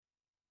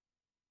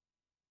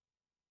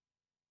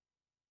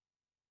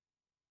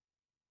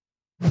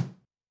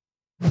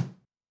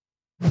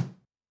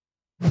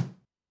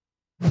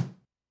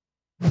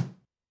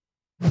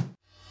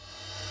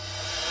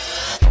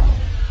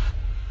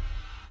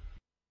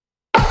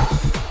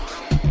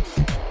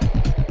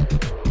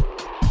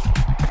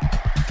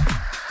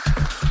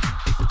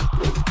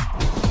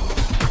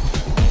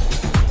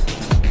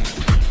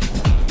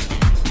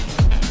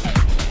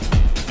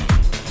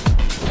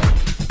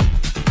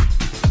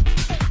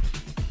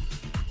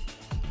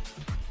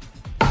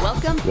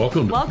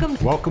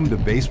Welcome to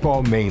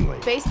Baseball Mainly.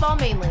 Baseball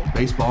Mainly.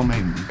 Baseball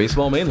Mainly.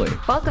 Baseball Mainly.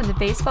 Welcome to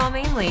Baseball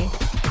Mainly.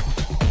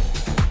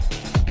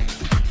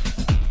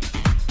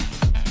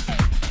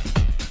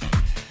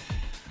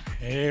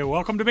 Hey,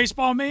 welcome to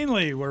Baseball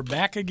Mainly. We're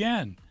back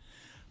again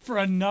for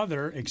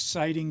another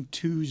exciting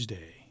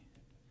Tuesday.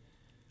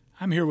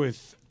 I'm here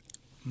with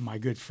my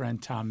good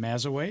friend Tom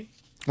Mazaway.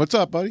 What's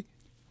up, buddy?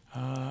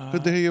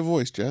 Good to hear your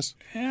voice, Jess.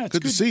 Yeah, it's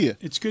good to see you.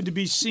 It's good to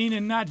be seen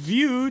and not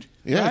viewed.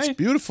 Yeah, right? It's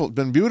beautiful. It's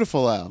been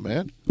beautiful out,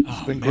 man.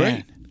 It's been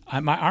great.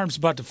 My arm's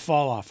about to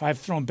fall off. I've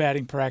thrown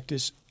batting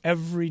practice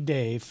every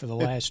day for the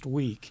last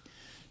week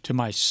to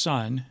my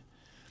son,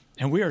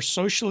 and we are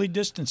socially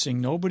distancing.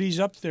 Nobody's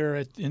up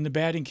there in the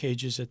batting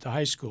cages at the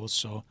high school,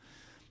 so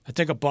I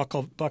take a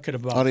bucket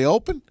of. Are they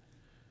open?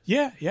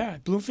 Yeah.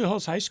 Bloomfield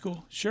Hills High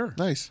School, sure.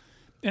 Nice.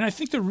 And I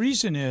think the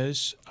reason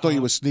is... I thought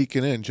you were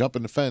sneaking in,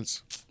 jumping the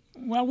fence.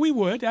 Well, we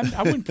would.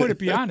 I wouldn't put it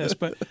beyond us,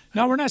 but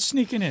no, we're not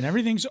sneaking in.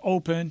 Everything's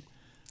open.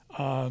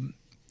 And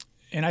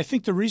I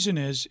think the reason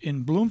is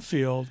in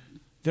Bloomfield,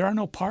 there are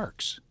no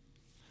parks.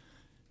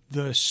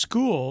 The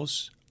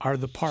schools are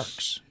the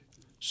parks.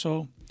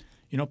 So,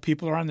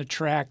 people are on the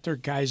track. There are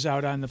guys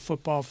out on the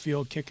football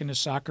field kicking a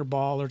soccer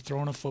ball or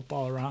throwing a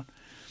football around.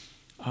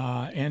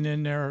 And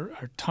then there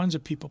are tons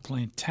of people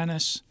playing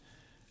tennis.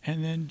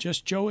 And then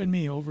just Joe and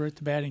me over at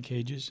the batting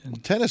cages.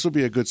 And tennis would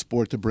be a good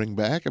sport to bring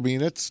back. I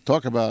mean, let's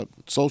talk about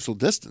social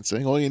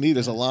distancing. All you need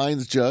is a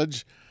lines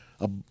judge,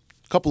 a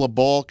couple of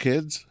ball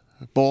kids,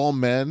 ball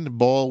men,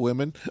 ball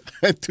women,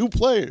 and two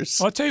players.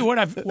 Well, I'll tell you what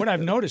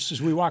I've noticed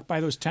as we walk by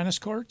those tennis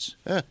courts.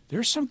 Yeah.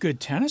 There's some good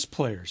tennis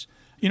players.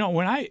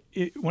 When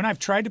I've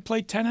tried to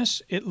play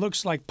tennis, it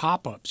looks like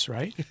pop-ups,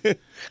 right?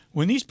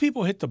 When these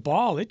people hit the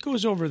ball, it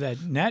goes over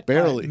that net,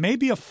 barely,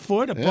 maybe a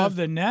foot above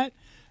the net.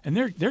 And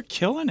they're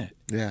killing it.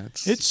 Yeah,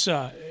 it's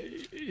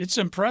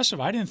impressive.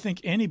 I didn't think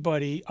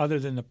anybody other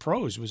than the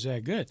pros was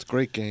that good. It's a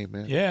great game,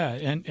 man. Yeah,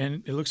 and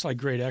it looks like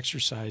great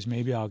exercise.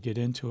 Maybe I'll get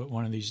into it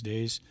one of these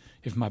days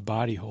if my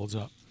body holds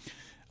up.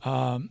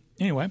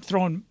 Anyway, I'm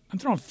throwing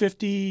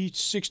 50,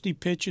 60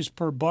 pitches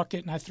per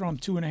bucket, and I throw him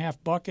 2.5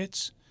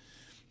 buckets,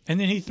 and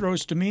then he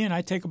throws to me, and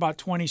I take about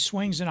 20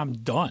 swings, and I'm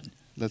done.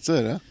 That's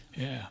it, huh?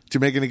 Yeah. Did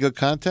you make any good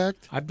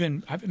contact? I've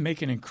been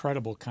making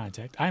incredible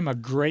contact. I'm a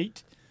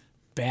great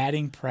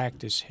batting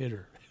practice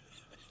hitter.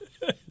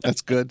 That's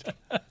good.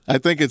 I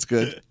think it's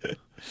good.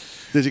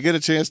 Did you get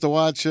a chance to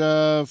watch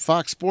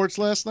Fox Sports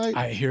last night?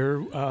 I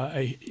hear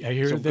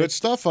some good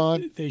stuff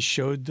on. They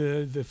showed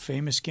the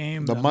famous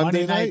game, the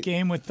Monday night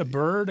game with the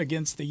Bird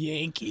against the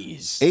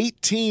Yankees.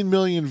 18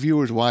 million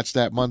viewers watched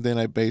that Monday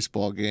Night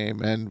Baseball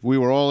game, and we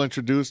were all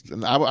introduced.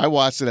 And I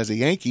watched it as a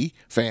Yankee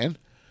fan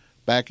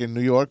back in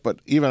New York, but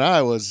even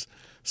I was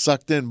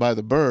sucked in by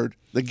the Bird.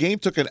 The game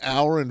took an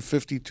hour and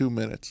 52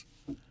 minutes.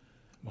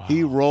 Wow.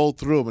 He rolled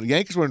through them. The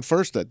Yankees were in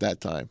first at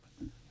that time.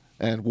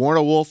 And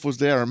Warner Wolf was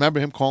there. I remember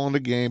him calling the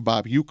game.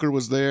 Bob Uecker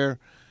was there.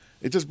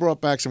 It just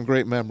brought back some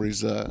great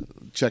memories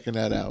checking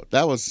that out.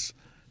 That's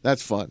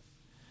fun.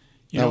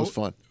 That was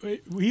fun.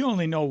 We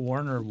only know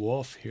Warner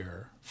Wolf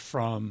here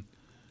from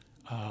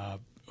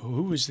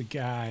who was the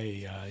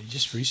guy he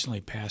just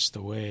recently passed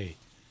away?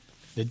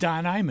 The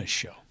Don Imus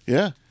show.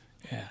 Yeah.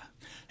 Yeah.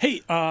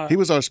 Hey, he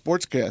was our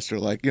sportscaster,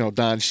 like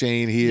Don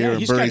Shane here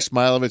and Bernie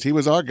Smilovich. He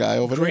was our guy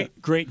over there.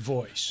 Great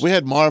voice. We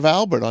had Marv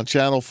Albert on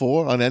Channel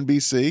 4, on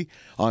NBC,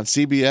 on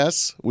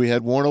CBS. We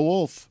had Warner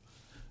Wolf,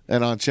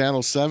 and on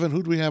Channel 7,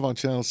 who do we have on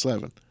Channel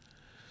 7?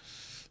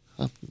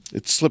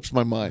 It slips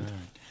my mind. Right.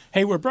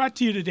 Hey, we're brought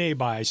to you today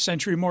by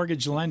Century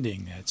Mortgage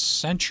Lending. That's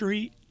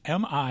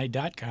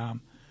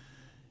centurymi.com.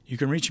 You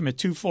can reach them at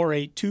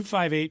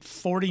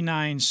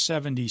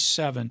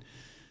 248-258-4977.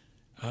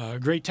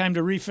 Great time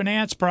to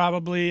refinance,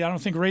 probably. I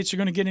don't think rates are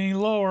going to get any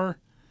lower.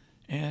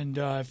 And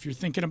if you're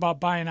thinking about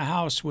buying a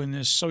house when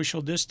this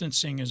social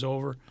distancing is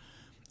over,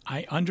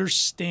 I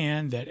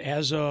understand that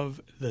as of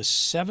the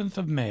 7th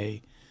of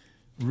May,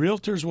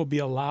 realtors will be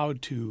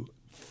allowed to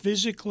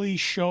physically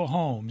show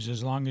homes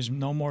as long as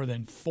no more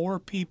than 4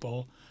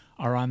 people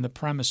are on the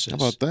premises. How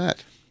about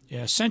that?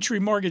 Yeah,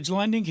 Century Mortgage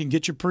Lending can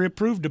get you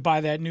pre-approved to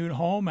buy that new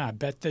home. I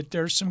bet that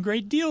there's some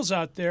great deals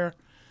out there.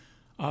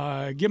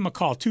 Give them a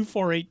call,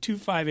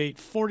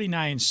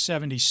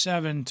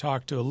 248-258-4977.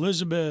 Talk to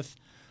Elizabeth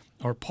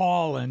or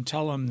Paul and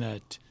tell them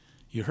that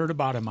you heard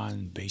about them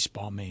on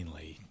Baseball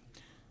Mainly.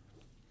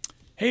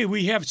 Hey,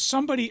 we have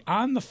somebody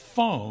on the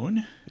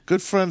phone.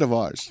 Good friend of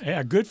ours. Yeah,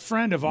 a good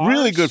friend of ours.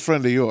 Really good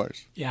friend of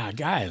yours. Yeah, a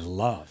guy I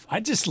love. I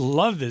just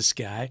love this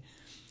guy.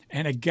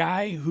 And a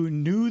guy who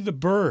knew the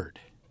Bird,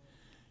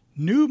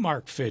 knew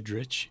Mark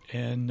Fidrych,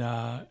 and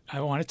I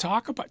want to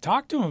talk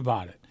to him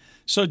about it.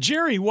 So,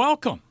 Jerry,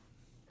 welcome.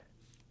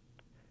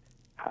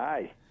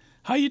 Hi.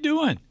 How you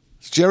doing?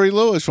 It's Jerry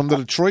Lewis from the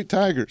Detroit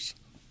Tigers.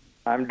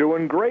 I'm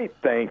doing great,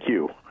 thank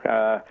you.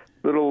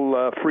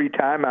 Little free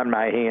time on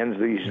my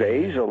hands these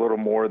days, a little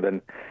more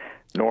than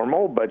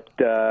normal, but,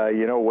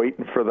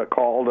 waiting for the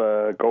call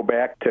to go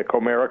back to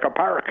Comerica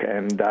Park,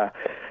 and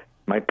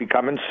might be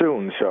coming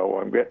soon, so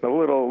I'm getting a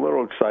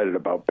little excited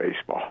about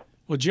baseball.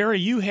 Well, Jerry,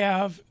 you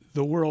have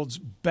the world's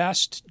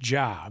best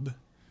job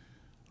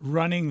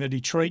running the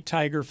Detroit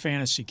Tiger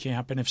Fantasy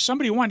Camp. And if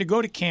somebody wanted to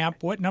go to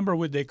camp, what number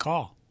would they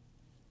call?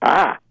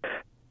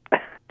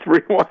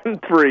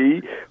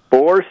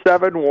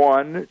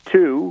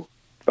 313-471-2550.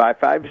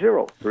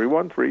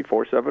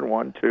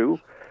 313-471-2550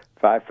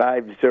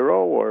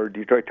 or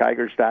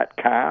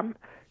DetroitTigers.com.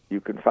 You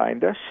can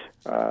find us.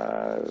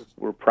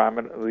 We're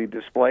prominently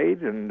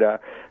displayed and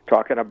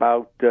talking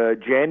about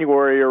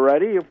January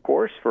already, of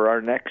course, for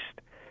our next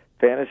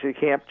fantasy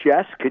camp.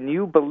 Jess, can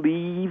you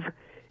believe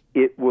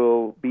it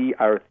will be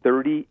our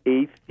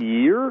 38th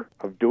year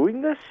of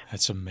doing this?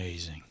 That's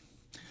amazing.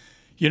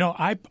 You know,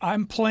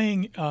 I'm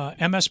playing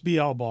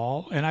MSBL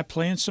ball, and I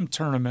play in some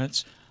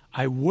tournaments.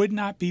 I would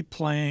not be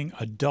playing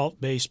adult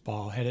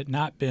baseball had it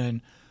not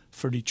been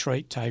for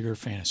Detroit Tiger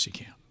Fantasy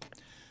Camp.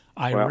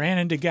 I ran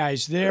into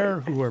guys there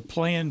who were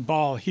playing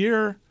ball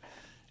here,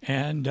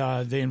 and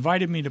they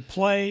invited me to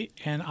play,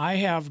 and I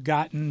have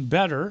gotten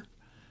better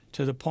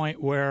to the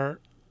point where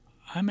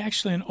I'm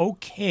actually an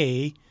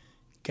okay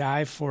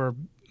guy for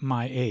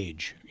my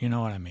age. You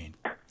know what I mean?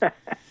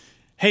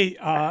 Hey,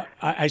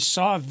 I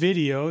saw a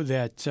video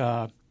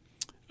that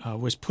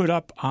was put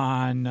up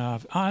on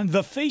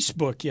the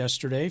Facebook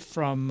yesterday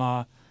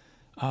from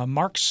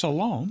Mark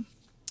Salome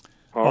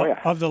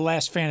of the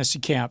last fantasy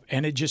camp,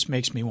 and it just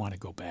makes me want to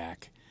go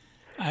back.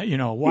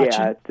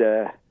 Watching.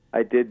 Yeah,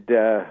 I did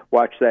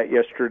watch that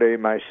yesterday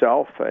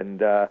myself,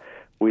 and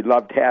we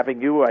loved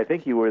having you. I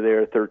think you were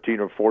there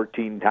 13 or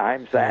 14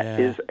 times. That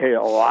is a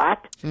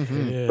lot,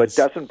 but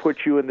doesn't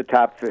put you in the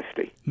top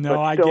 50. No,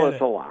 but I still get it's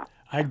it. a lot.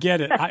 I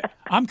get it.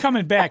 I'm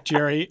coming back,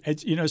 Jerry.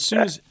 As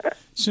soon as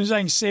I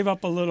can save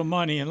up a little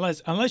money,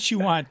 unless you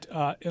want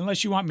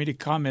me to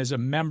come as a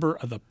member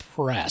of the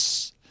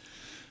press.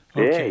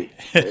 Okay.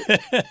 Hey,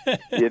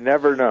 you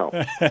never know.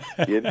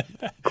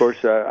 Of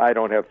course, I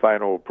don't have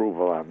final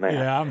approval on that.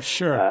 Yeah, I'm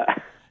sure.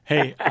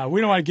 Hey,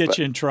 we don't want to get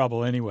you in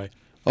trouble anyway.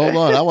 Hold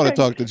on, I want to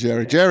talk to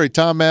Jerry. Jerry,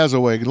 Tom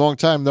Mazaway, long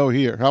time no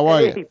hear. How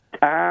are you?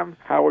 Tom,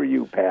 how are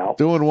you, pal?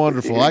 Doing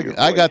wonderful.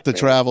 I got to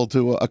travel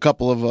to a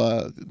couple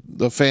of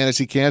the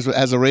fantasy camps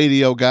as a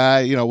radio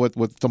guy,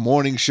 with the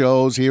morning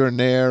shows here and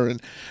there, and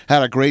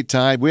had a great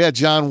time. We had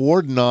John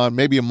Warden on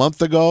maybe a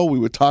month ago. We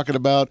were talking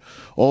about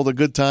all the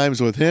good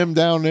times with him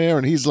down there,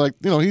 and he's like,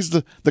 he's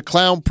the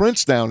clown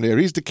prince down there.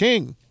 He's the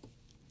king.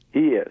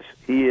 He is.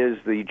 He is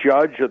the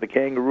judge of the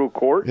Kangaroo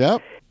Court.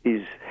 Yep.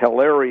 He's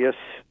hilarious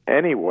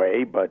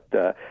anyway, but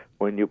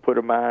when you put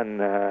him on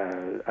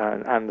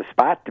the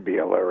spot to be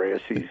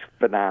hilarious, he's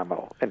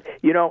phenomenal. And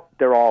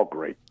they're all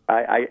great.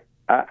 I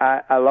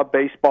love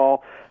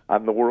baseball.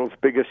 I'm the world's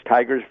biggest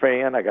Tigers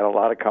fan. I got a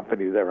lot of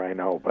company there, I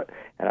know,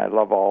 and I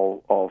love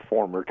all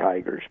former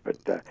Tigers. But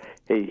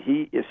hey,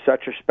 he is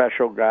such a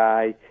special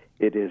guy.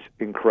 It is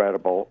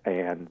incredible,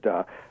 and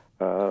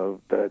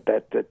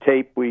the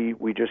tape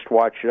we just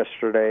watched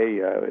yesterday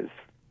is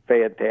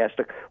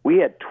fantastic. We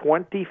had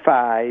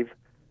 25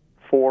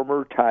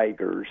 former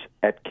Tigers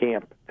at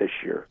camp this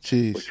year,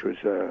 which was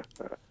a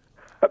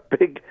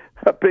big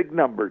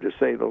number to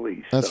say the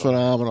least. That's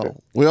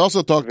phenomenal. We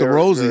also talked to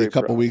Rosie a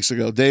couple weeks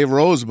ago, Dave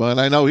Rosema, and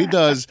I know he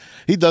does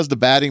the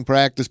batting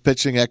practice,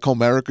 pitching at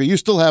Comerica. You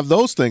still have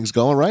those things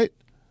going, right?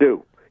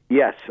 Do.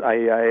 Yes,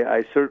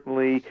 I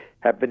certainly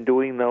have been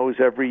doing those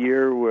every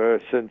year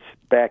since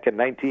back in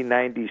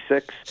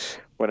 1996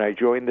 when I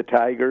joined the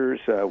Tigers.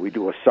 We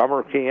do a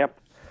summer camp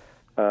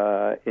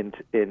in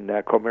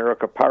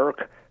Comerica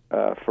Park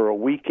for a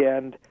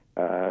weekend.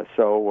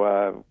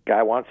 So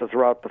guy wants to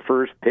throw out the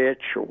first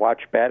pitch or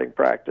watch batting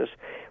practice.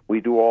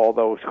 We do all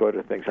those kind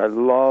of things. I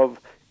love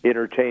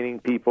entertaining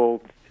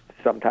people.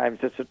 Sometimes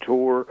it's a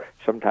tour.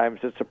 Sometimes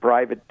it's a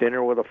private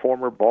dinner with a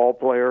former ball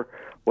player.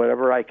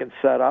 Whatever I can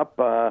set up,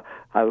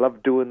 I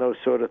love doing those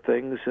sort of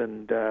things.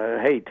 And,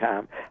 hey,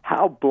 Tom,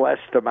 how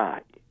blessed am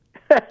I?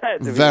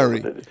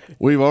 Very.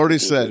 We've already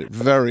said it.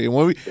 Very.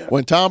 And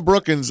when Tom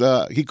Brookins,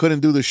 he couldn't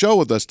do the show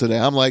with us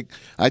today,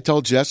 I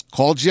told Jess,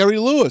 call Jerry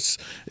Lewis.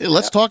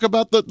 Let's talk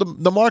about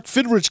the Mark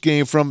Fidrych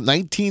game from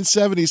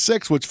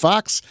 1976, which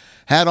Fox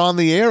had on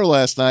the air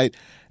last night.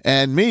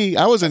 And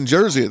I was in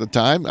Jersey at the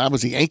time. I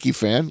was a Yankee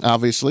fan,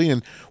 obviously,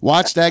 and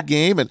watched that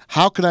game. And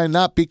how could I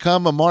not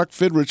become a Mark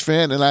Fidrych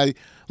fan? And I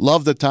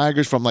love the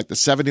Tigers from like the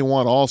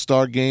 71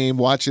 All-Star game,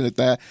 watching it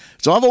that.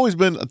 So I've always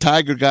been a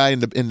Tiger guy in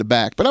the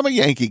back, but I'm a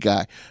Yankee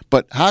guy.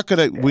 But how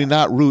could we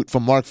not root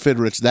for Mark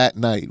Fidrych that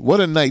night? What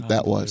a night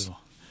that was.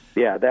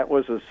 Yeah, that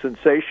was a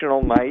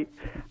sensational night.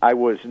 I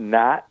was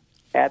not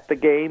at the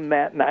game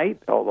that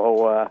night,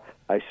 although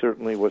I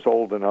certainly was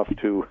old enough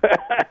to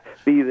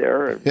be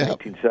there in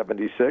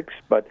 1976,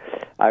 but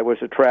I was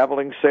a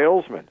traveling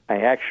salesman. I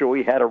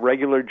actually had a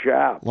regular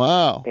job.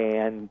 Wow.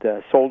 And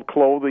sold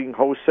clothing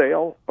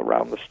wholesale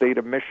around the state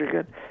of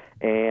Michigan.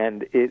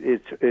 And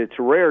it's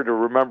rare to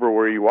remember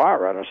where you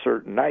are on a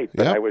certain night,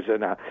 but I was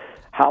in a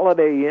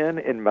Holiday Inn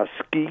in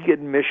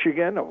Muskegon,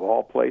 Michigan, of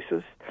all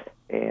places.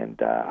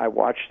 And I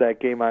watched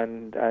that game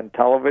on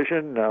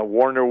television,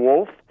 Warner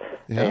Wolf,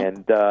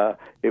 and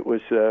it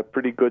was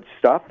pretty good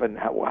stuff. And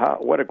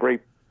what a great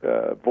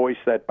voice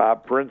that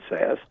Bob Prince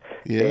has.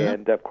 Yeah.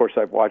 And, of course,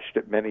 I've watched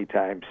it many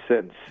times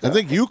since. I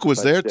think Uecker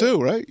was there, too,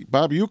 right?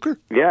 Bob Uecker?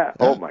 Yeah.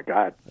 Oh, my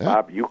God. Yeah.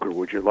 Bob Uecker.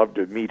 Would you love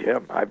to meet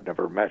him? I've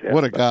never met him.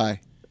 What a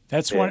guy.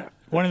 That's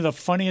one of the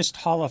funniest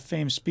Hall of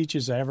Fame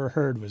speeches I ever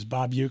heard was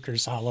Bob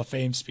Uecker's Hall of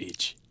Fame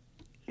speech.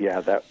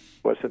 Yeah,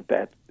 wasn't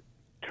that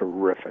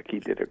terrific. He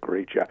did a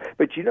great job.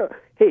 But,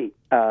 hey,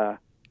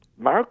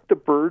 Mark the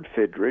Bird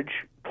Fidrych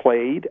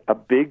played a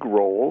big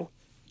role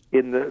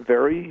in the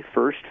very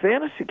first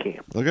fantasy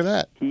camp. Look at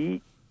that.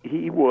 He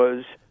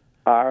was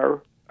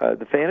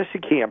the fantasy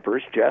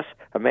campers, Jess,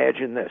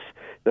 imagine this,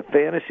 the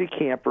fantasy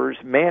campers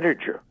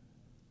manager,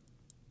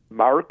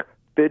 Mark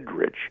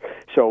Fidrych.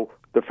 So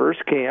the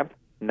first camp,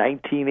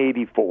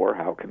 1984,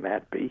 how can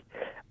that be?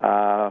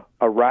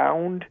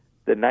 Around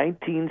the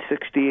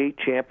 1968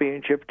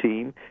 championship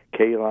team,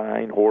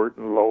 Kaline,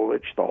 Horton,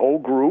 Lolich, the whole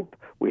group,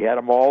 we had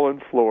them all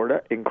in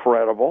Florida,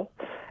 incredible.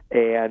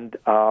 And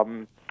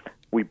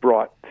we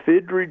brought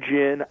Fidrych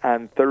in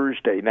on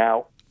Thursday.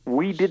 Now,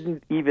 we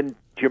didn't even,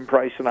 Jim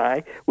Price and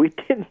I, we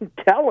didn't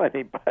tell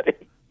anybody.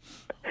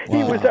 Wow.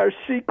 He was our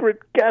secret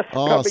guest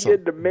coming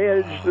in to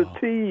manage the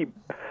team.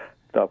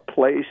 The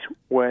place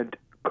went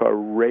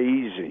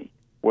crazy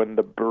when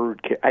the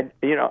Bird came. And,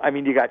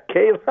 you got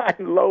Kaline,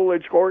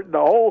 Lolich, Horton, the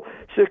whole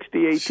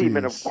 68 team,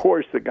 and of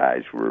course the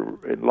guys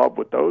were in love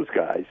with those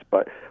guys.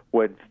 But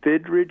when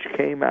Fidrych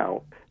came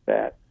out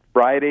that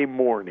Friday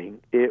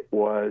morning, it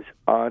was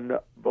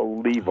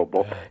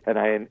unbelievable. And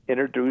I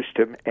introduced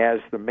him as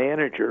the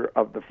manager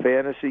of the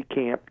fantasy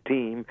camp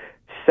team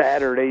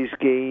Saturday's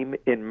game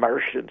in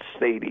Martian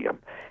Stadium.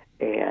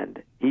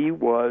 And he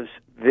was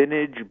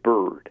vintage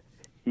Bird.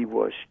 He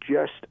was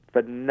just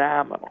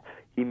phenomenal.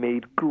 He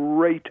made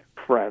great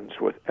friends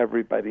with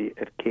everybody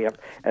at camp.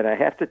 And I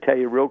have to tell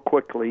you real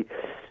quickly,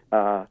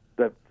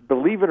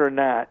 believe it or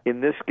not,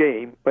 in this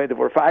game, there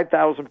were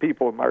 5,000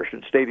 people in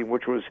Martian Stadium,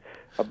 which was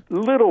a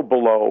little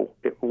below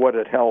what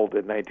it held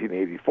in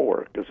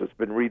 1984 because it's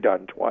been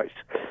redone twice.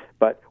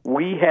 But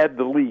we had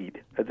the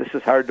lead. This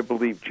is hard to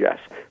believe, Jess,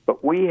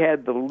 but we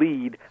had the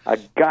lead. A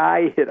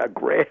guy hit a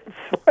grand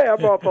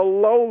slam off a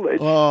Lolich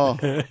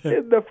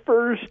in the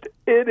first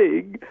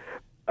inning.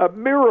 A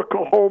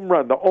miracle home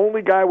run. The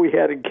only guy we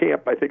had in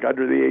camp, I think,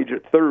 under the age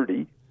of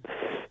 30,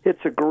 hits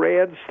a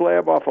grand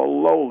slam off a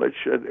Lolich.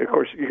 And, of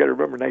course, you got to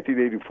remember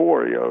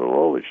 1984,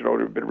 Lolich had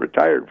only been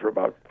retired for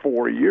about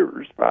 5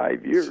 years.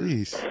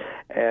 Jeez.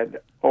 And,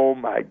 oh,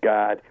 my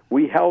God,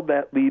 we held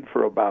that lead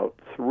for about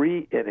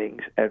 3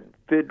 innings, and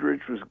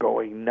Fidrych was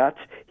going nuts.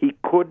 He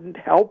couldn't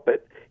help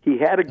it. He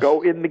had to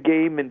go in the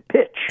game and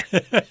pitch.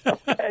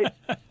 Okay?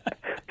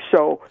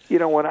 So,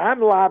 when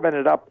I'm lobbing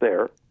it up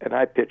there, and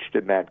I pitched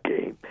in that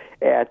game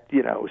at,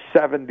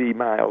 70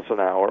 miles an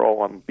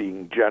hour, I'm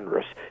being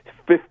generous,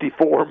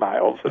 54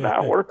 miles an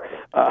hour,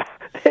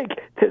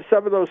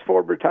 some of those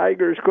former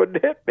Tigers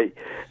couldn't hit me.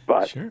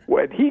 But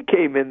when he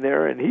came in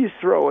there and he's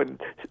throwing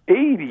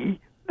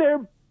 80, they're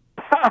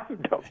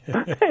bombed him.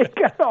 They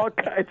got all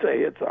kinds of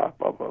hits off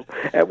of him.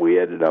 And we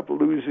ended up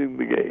losing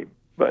the game.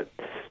 But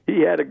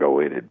he had to go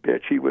in and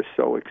pitch. He was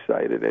so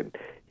excited. And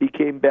he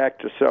came back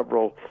to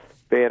several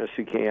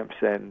fantasy camps,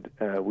 and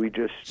we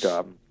just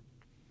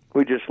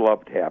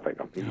loved having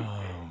him.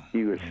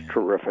 He was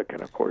terrific,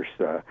 and of course,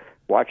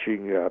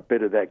 watching a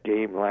bit of that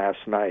game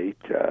last night,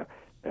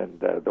 and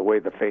the way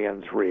the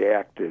fans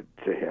reacted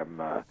to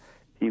him,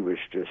 he was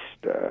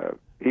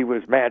he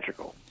was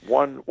magical,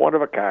 one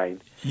of a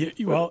kind,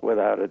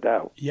 without a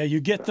doubt. Yeah,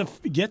 you get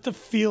the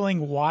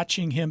feeling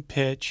watching him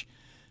pitch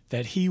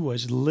that he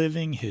was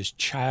living his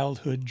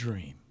childhood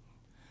dream.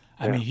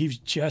 I mean, he was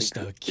just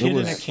a kid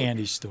in a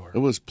candy store. It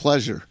was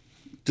pleasure,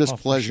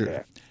 pleasure.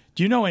 Sure.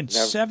 Do you know in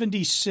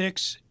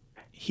 '76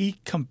 he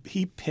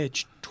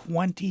pitched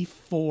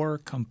 24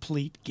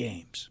 complete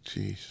games?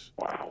 Jeez.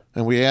 Wow.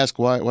 And we asked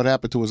what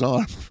happened to his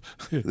arm.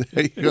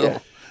 There you go. Yeah.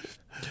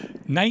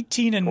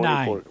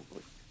 19-9.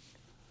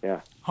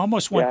 Yeah.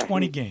 Almost won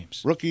 20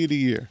 games. Rookie of the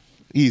year.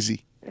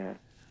 Easy. Yeah.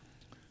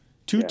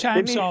 2 times All-Star.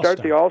 Didn't he All-Star.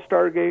 start the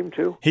All-Star game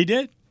too? He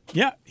did.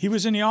 Yeah, he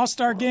was in the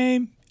All-Star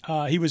game.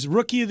 He was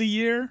Rookie of the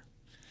Year.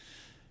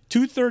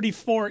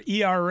 2.34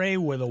 ERA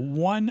with a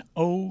 1.0.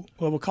 Well,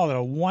 we'll call it a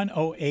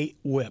 1.08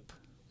 WHIP.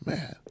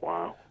 Man.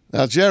 Wow.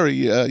 Now, Jerry,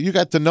 you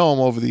got to know him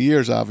over the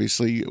years,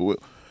 obviously.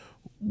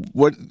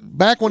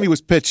 Back when he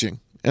was pitching,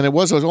 and it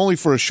was only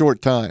for a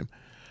short time,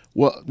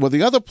 were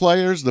the other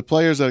players,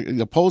 the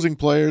opposing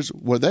players,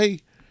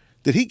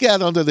 did he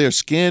get under their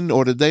skin,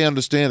 or did they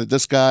understand that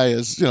this guy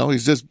is,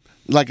 he's just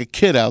like a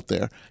kid out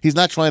there? He's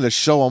not trying to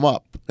show him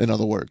up, in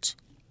other words.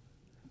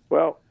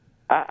 Well,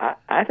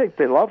 I think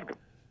they loved him.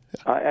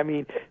 I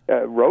mean,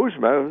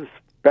 Rozema was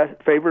best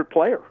favorite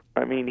player.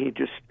 I mean, he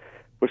just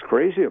was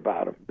crazy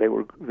about him. They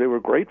were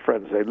great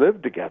friends. They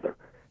lived together.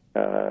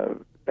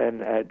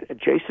 And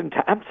Jason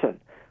Thompson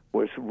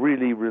was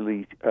really,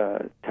 really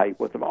tight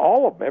with them.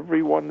 All of them,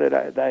 everyone that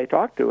I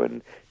talked to.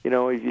 And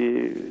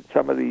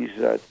some of these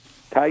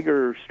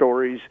Tiger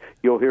stories,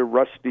 you'll hear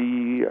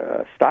Rusty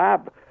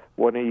Staub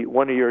one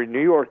of your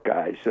New York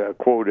guys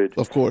quoted,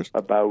 Of course.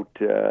 about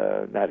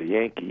not a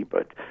Yankee,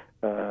 but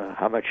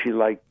how much he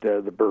liked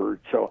the Bird.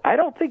 So I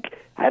don't think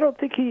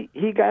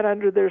he got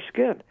under their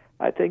skin.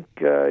 I think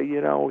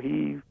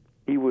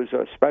he was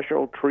a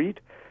special treat.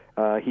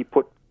 He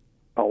put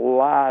a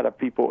lot of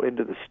people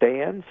into the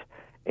stands,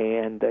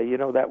 and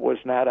that was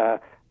not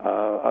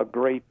a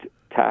great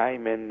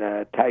time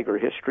in Tiger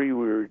history.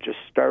 We were just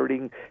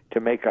starting to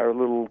make our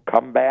little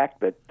comeback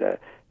that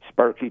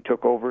Sparky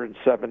took over in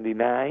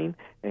 '79,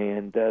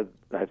 and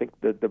I think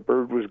the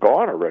Bird was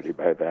gone already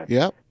by then.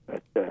 Yep.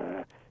 But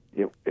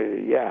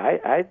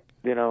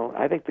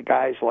I think the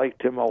guys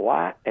liked him a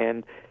lot,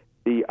 and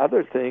the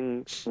other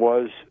thing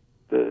was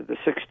the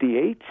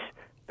 68s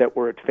that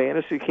were at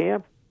fantasy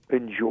camp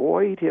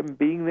enjoyed him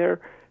being there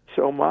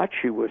so much.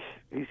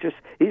 He's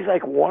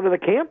like one of the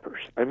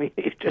campers. I mean,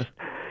 he's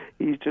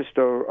just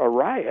a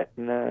riot,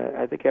 and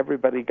I think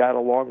everybody got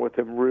along with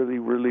him really,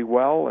 really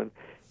well. And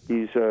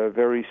he's a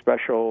very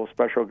special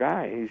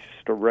guy. He's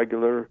just a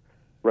regular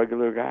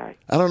guy.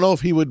 I don't know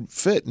if he would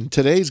fit in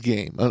today's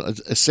game.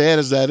 As sad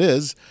as that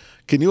is,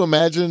 can you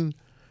imagine?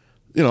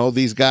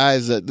 These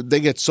guys that they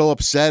get so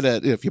upset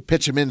at if you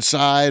pitch them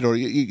inside or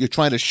you're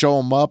trying to show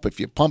them up. If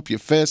you pump your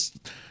fist,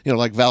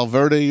 like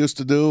Valverde used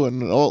to do,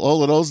 and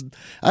all of those.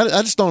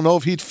 I just don't know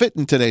if he'd fit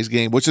in today's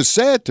game, which is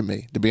sad to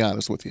me, to be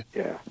honest with you.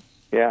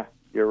 Yeah,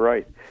 you're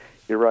right.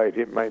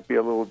 It might be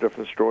a little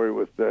different story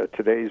with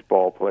today's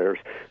ball players,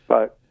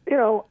 but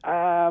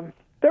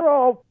they're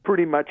all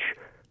pretty much,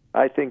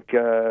 I think,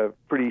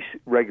 pretty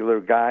regular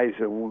guys.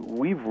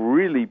 We've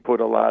really put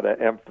a lot of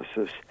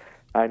emphasis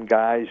on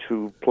guys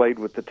who played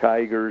with the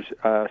Tigers,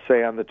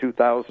 say on the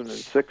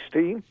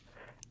 2016,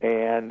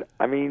 and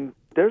I mean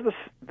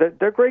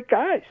they're great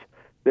guys.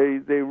 They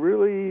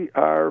really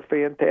are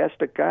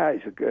fantastic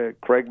guys.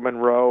 Craig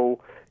Monroe,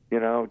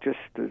 just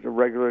as a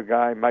regular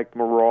guy. Mike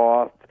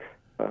Maroth,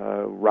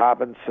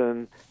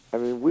 Robinson. I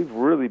mean, we've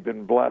really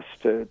been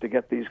blessed to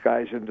get these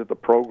guys into the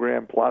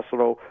program.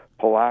 Placido,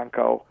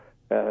 Polanco,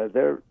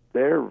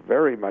 they're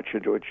very much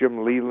into it.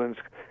 Jim Leland's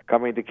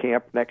coming to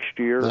camp next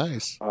year.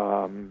 Nice.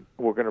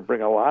 We're going to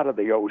bring a lot of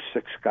the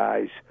 06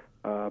 guys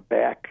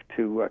back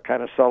to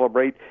kind of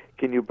celebrate.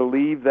 Can you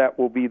believe that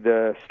will be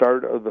the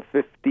start of the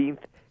 15th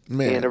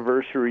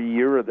anniversary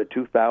year of the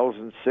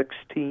 2006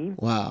 team?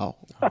 Wow.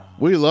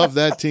 We love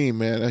that team,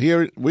 man.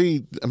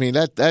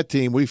 That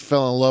team we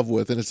fell in love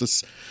with, and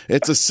it's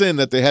a sin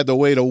that they had to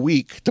wait a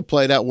week to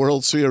play that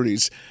World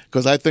Series,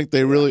 because I think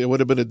it would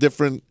have been a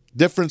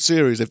different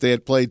series if they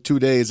had played 2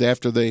 days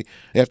after they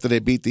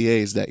beat the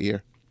A's that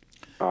year.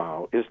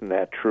 Oh, isn't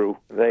that true?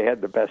 They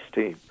had the best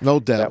team. No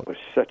doubt. That was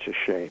such a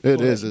shame.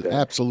 It is an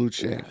absolute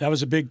shame. That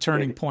was a big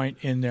turning point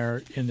in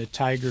the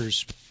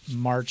Tigers'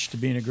 march to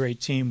being a great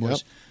team,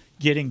 was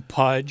getting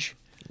Pudge.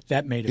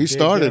 That made a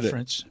big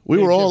difference. We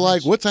were all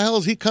like, what the hell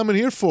is he coming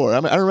here for?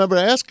 I remember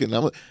asking.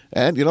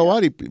 And you know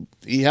what?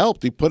 He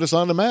helped. He put us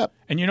on the map.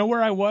 And you know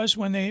where I was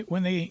when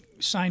they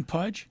signed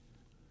Pudge?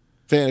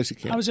 Fantasy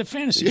camp. I was at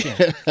fantasy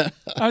camp.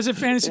 I was at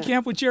fantasy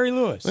camp with Jerry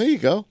Lewis. There you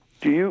go.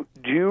 Do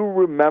you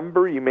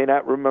remember? You may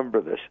not remember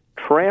this.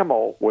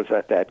 Trammell was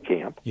at that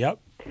camp. Yep.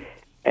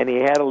 And he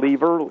had to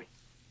leave early.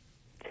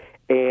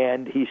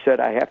 And he said,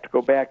 I have to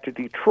go back to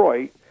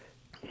Detroit.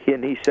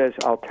 And he says,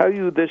 I'll tell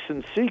you this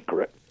in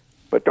secret,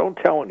 but don't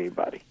tell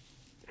anybody.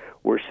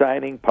 We're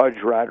signing Pudge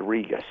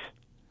Rodriguez.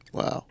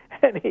 Wow.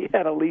 And he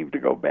had to leave to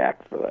go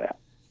back for that.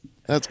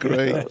 That's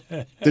great.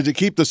 Did you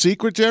keep the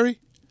secret, Jerry?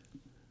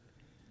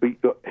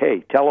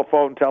 Hey,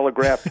 telephone,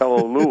 telegraph,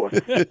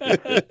 Lewis.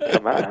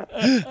 Come on.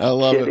 I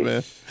love it,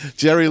 man.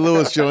 Jerry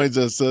Lewis joins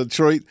us,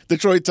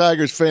 Detroit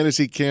Tigers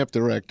fantasy camp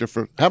director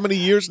for how many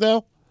years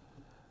now?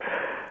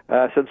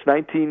 Since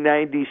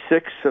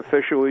 1996,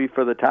 officially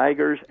for the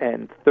Tigers,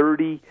 and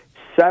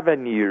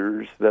 37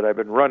 years that I've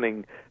been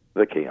running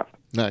the camp.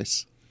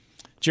 Nice.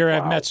 Jerry,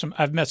 wow.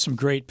 I've met some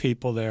great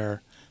people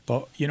there.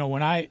 But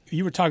when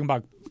you were talking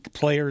about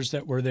players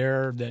that were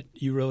there that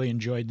you really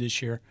enjoyed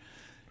this year.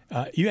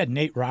 You had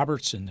Nate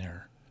Robertson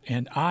there,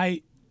 and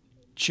I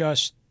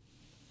just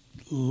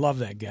love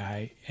that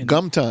guy. And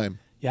Gum Time.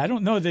 Yeah, I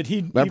don't know that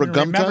he'd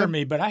remember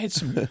me, but I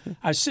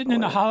was sitting in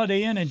the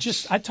Holiday Inn,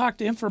 and I talked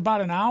to him for about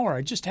an hour.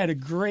 I just had a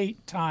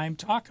great time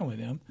talking with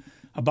him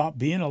about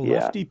being a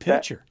lefty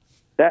pitcher.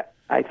 That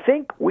I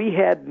think we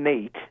had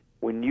Nate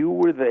when you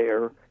were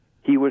there.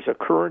 He was a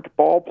current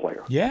ball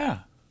player. Yeah.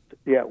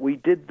 Yeah, we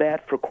did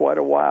that for quite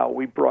a while.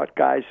 We brought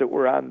guys that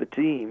were on the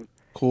team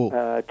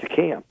to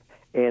camp.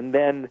 And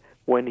then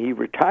when he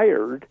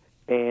retired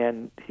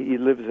and he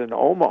lives in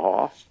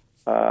Omaha,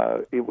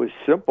 it was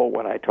simple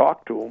when I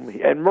talked to him.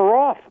 And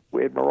Maroth,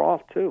 we had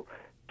Maroth too,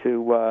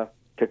 to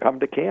come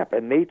to camp.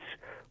 And Nate's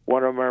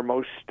one of our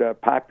most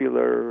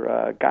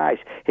popular guys.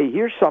 Hey,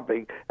 here's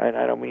something, and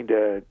I don't mean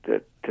to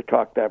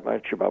talk that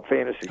much about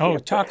fantasy. Oh,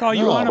 camp, talk all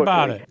you want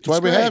about it. That's why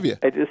we have you.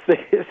 I just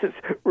think this is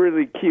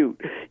really cute.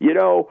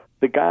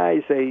 The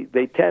guys,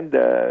 they tend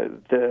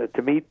to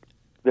meet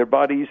they're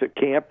buddies at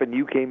camp, and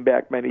you came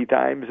back many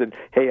times, and,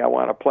 hey, I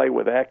want to play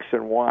with X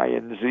and Y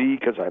and Z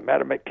because I met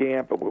them at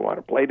camp, and we want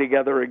to play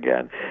together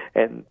again.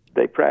 And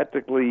they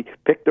practically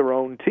pick their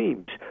own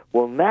teams.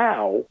 Well,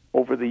 now,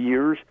 over the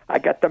years, I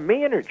got the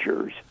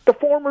managers, the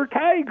former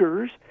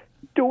Tigers,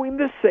 doing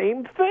the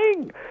same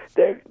thing.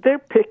 They're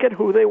picking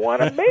who they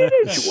want to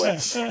manage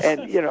with.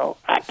 And, you know,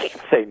 I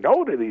can't say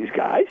no to these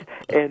guys.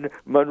 And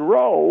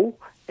Monroe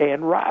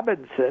and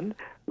Robinson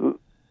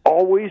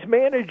always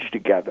manage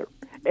together.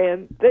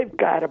 And they've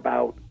got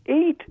about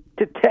 8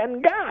 to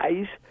 10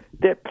 guys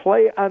that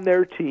play on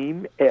their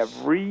team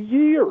every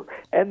year,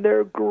 and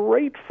they're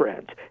great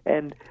friends.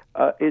 And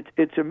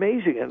it's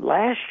amazing. And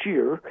last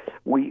year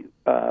we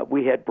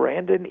had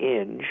Brandon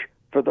Inge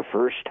for the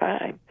first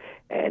time,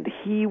 and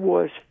he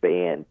was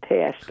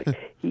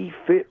fantastic. He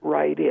fit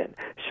right in.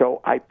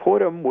 So I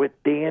put him with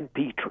Dan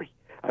Petrie.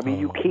 I mean,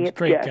 you can't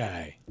great get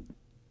guy.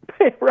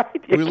 right.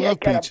 You We can't love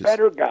get Peaches. a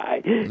better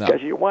guy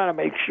because you want to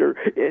make sure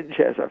Inge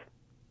has a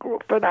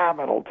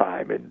phenomenal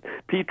time, and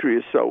Petrie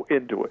is so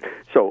into it.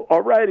 So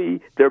already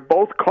they're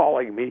both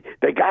calling me.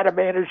 They got to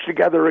manage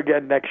together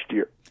again next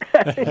year.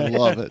 I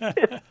love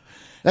it.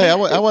 Hey, I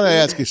want to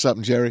ask you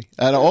something, Jerry.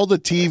 Out of all the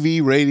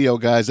TV, radio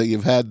guys that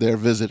you've had there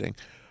visiting,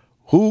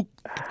 who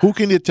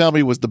can you tell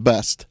me was the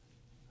best?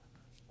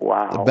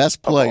 Wow, The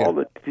best player. Of all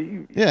the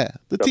TV, Yeah,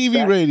 the TV,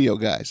 best. radio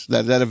guys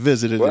that have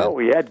visited. Well, him.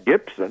 we had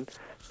Gibson,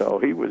 so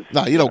he was.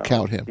 No, you don't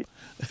count him.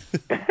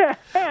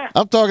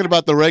 I'm talking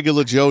about the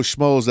regular Joe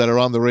Schmoes that are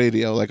on the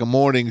radio, like a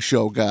morning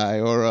show guy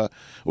or an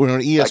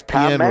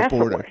ESPN Tom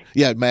reporter. Massaway.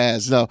 Yeah,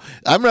 Maz. No,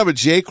 I remember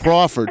Jay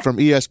Crawford from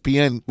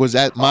ESPN was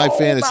at my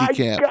fantasy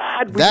camp.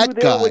 God, were that you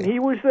there guy, when he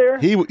was there?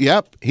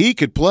 He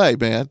could play,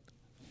 man.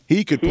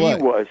 He could play.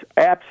 He was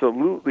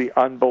absolutely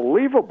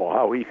unbelievable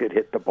how he could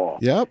hit the ball.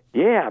 Yep.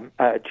 Yeah,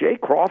 Jay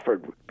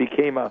Crawford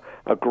became a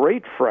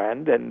great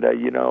friend, and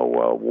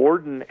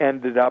Warden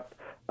ended up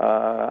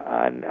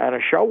on a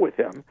show with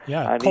him.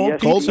 Yeah, on Cold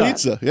ESPN. Cold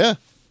pizza, yeah.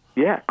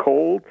 Yeah,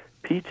 Cold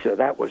Pizza.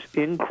 That was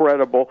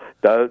incredible.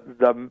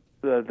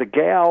 The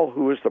gal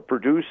who is the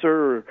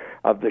producer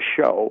of the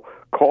show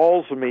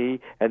calls me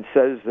and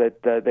says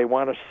that they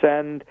want to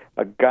send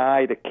a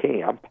guy to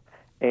camp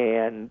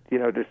and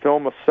to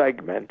film a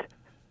segment,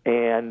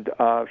 and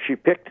she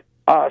picked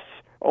us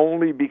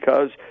only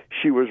because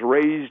she was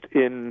raised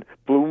in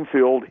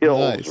Bloomfield Hills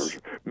Nice.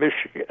 or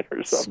Michigan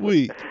or something.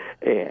 Sweet.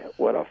 And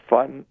what a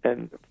fun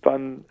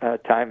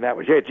time that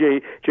was. Yeah,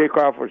 Jay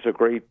Crawford was a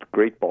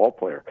great ball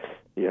player.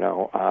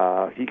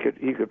 He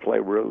could play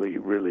really,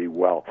 really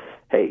well.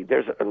 Hey,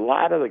 there's a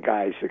lot of the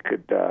guys that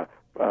could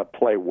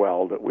play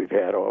well that we've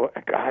had. Oh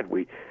God,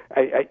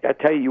 I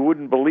tell you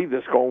wouldn't believe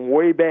this, going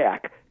way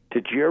back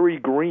to Jerry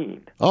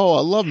Green. Oh,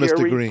 I love Mr.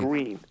 Jerry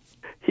Green.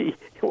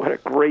 What a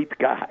great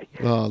guy.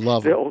 Oh, I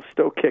love him.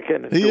 Still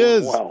kicking and He doing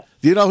is. well.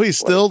 Do you know he's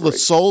still the great-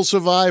 sole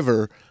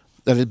survivor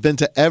that had been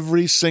to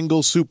every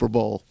single Super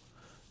Bowl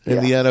in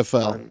the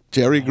NFL?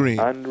 Jerry Green.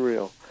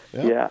 Unreal.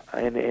 Yeah,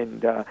 and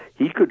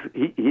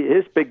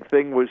his big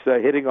thing was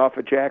hitting off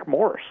of Jack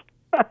Morris.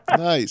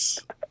 Nice.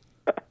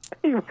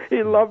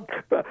 He loved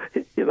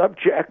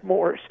Jack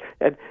Morris,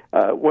 and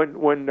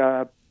when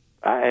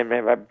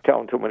I'm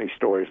telling too many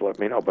stories, let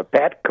me know. But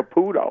Pat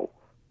Caputo,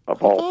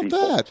 of all about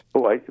people, that?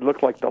 who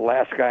looked like the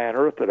last guy on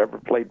earth that ever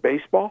played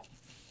baseball,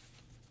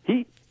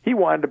 he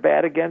wanted to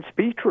bat against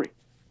Petrie,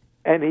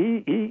 and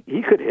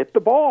he could hit the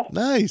ball.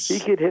 Nice. He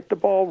could hit the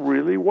ball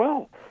really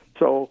well.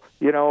 So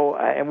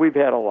and we've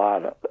had a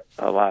lot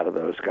of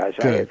those guys.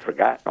 I Good. had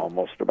forgotten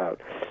almost about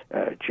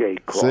Jay See?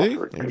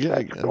 Crawford. 'Cause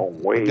that's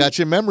going way, Got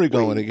your memory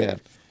going way again.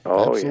 back.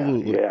 Oh,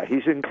 Absolutely. yeah.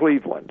 He's in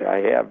Cleveland. I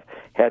have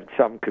had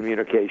some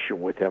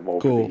communication with him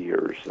over Cool. the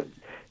years, and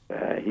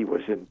he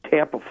was in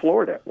Tampa,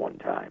 Florida at one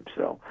time.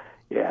 So,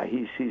 yeah,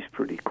 he's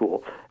pretty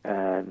cool.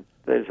 And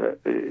there's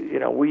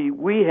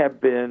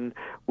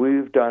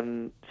we've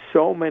done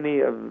so many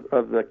of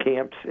the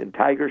camps in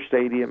Tiger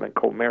Stadium and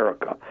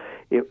Comerica.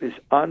 It was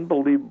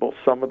unbelievable.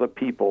 Some of the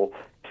people,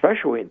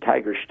 especially in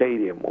Tiger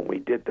Stadium when we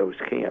did those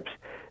camps,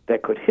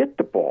 that could hit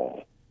the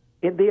ball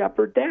in the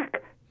upper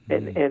deck.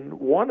 And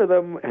one of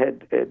them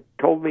had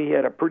told me he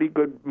had a pretty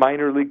good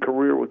minor league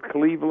career with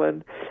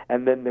Cleveland,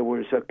 and then there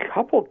was a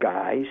couple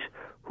guys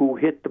who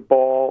hit the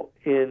ball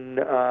in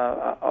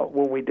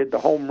when we did the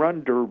home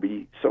run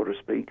derby, so to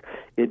speak,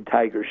 in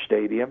Tiger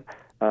Stadium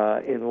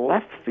in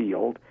left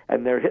field,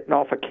 and they're hitting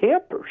off of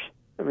campers.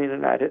 I mean, they're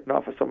not hitting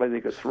off of somebody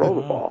that could throw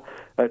the ball.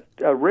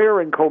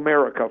 Rare in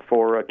Comerica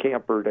for a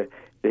camper to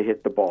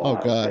hit the ball. Oh,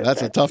 God,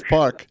 that's a tough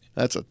park.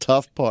 That's a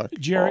tough park.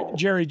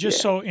 Jerry, just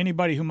so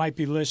anybody who might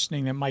be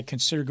listening that might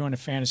consider going to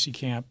fantasy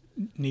camp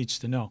needs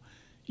to know,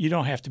 you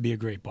don't have to be a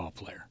great ball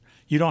player.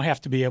 You don't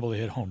have to be able to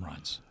hit home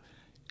runs,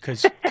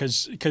 because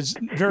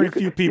very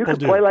few people you could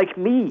do. play like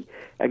me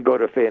and go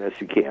to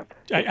fantasy camp.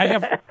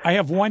 I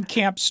have one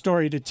camp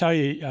story to tell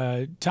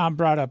you.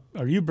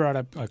 You brought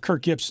up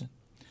Kirk Gibson.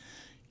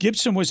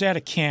 Gibson was at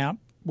a camp,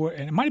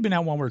 and it might have been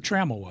that one where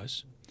Trammell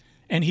was,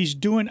 and he's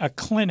doing a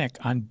clinic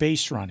on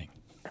base running.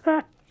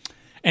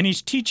 And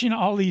he's teaching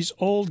all these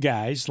old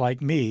guys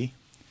like me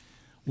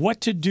what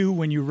to do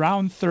when you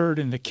round third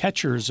and the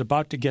catcher is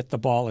about to get the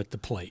ball at the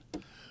plate.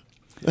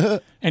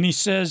 And he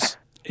says,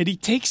 and he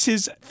takes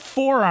his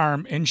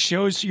forearm and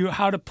shows you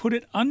how to put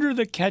it under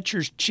the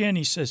catcher's chin.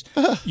 He says,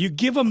 you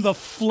give him the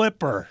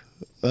flipper.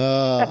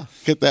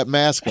 Get that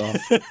mask off.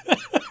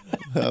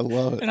 I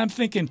love it. And I'm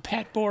thinking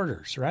Pat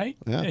Borders, right?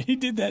 Yeah. He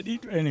did that.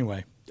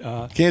 Anyway.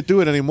 Can't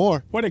do it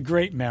anymore. What a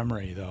great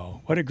memory,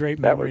 though. What a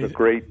great That memory. was a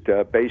great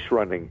base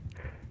running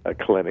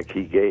clinic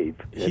he gave.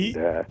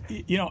 And,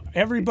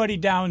 Everybody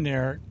down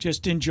there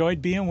just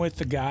enjoyed being with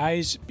the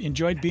guys,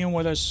 enjoyed being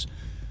with us,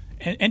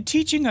 and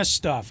teaching us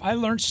stuff. I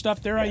learned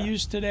stuff there I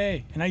use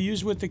today, and I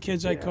use with the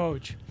kids I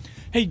coach.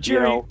 Hey,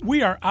 Jerry,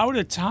 we are out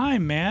of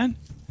time, man.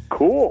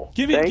 Cool.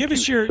 Give Thank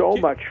us you your so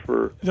much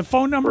for the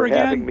phone number for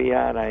again. having me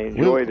on. I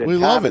enjoyed it. We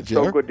Tom, love it, it's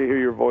so Jerry. good to hear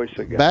your voice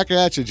again. Back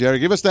at you, Jerry.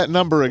 Give us that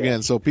number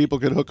again so people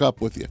can hook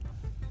up with you.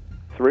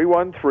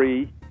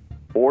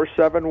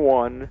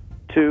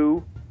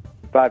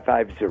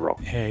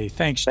 313-471-2550. Hey,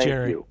 thanks, Thank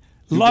Jerry. you.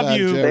 Love got it,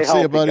 you. Jerry. Stay See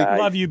you, healthy, buddy. guys.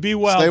 Love you. Be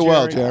well, Stay Jerry.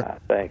 well, Jerry.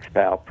 Thanks,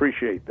 pal.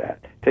 Appreciate that.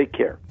 Take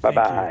care.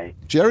 Bye-bye.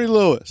 Jerry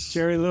Lewis,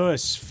 Jerry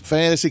Lewis.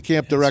 fantasy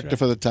camp director right.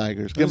 for the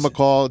Tigers. Give him a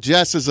call.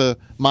 Jess is a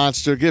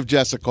monster. Give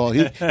Jess a call.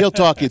 He'll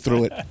talk you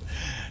through it.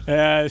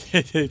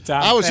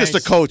 Tom, I was just a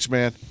thanks. coach,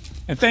 man.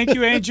 And thank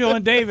you, Angel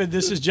and David.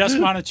 This is Jess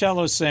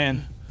Monticello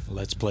saying,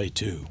 let's play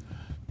two.